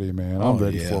Friday, man. I'm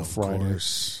ready for Friday.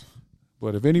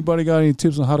 But if anybody got any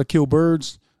tips on how to kill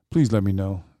birds, please let me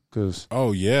know. Cause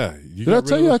did I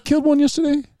tell you I killed one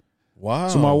yesterday? Wow.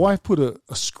 So my wife put a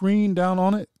screen down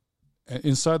on it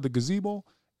inside the gazebo,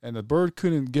 and the bird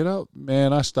couldn't get out.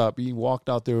 Man, I stopped eating, walked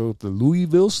out there with the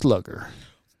Louisville slugger.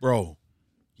 Bro,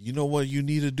 you know what you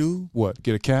need to do? What,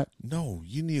 get a cat? No,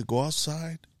 you need to go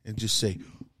outside and just say,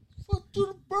 fuck to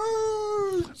the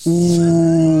birds.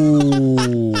 Ooh.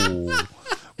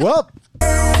 Well.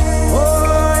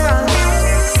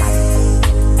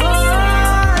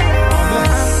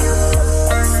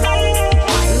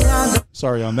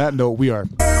 Sorry, on that note, we are.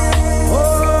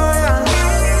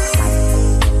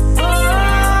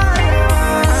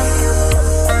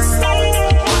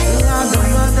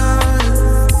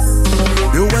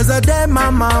 Was a day my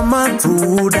mama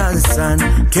told her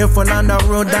son, careful on the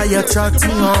road that you're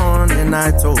trotting on, and I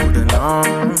told her no.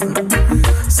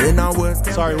 Say no words.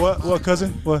 Sorry, what,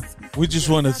 cousin? What? We just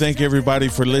want to thank everybody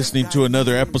for listening to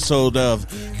another episode of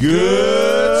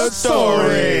Good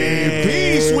Story.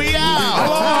 Peace, we out.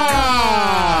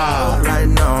 Aloha. Right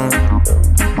now.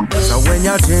 So when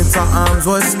your chains for arms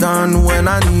was done, when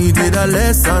I needed a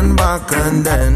lesson back and then.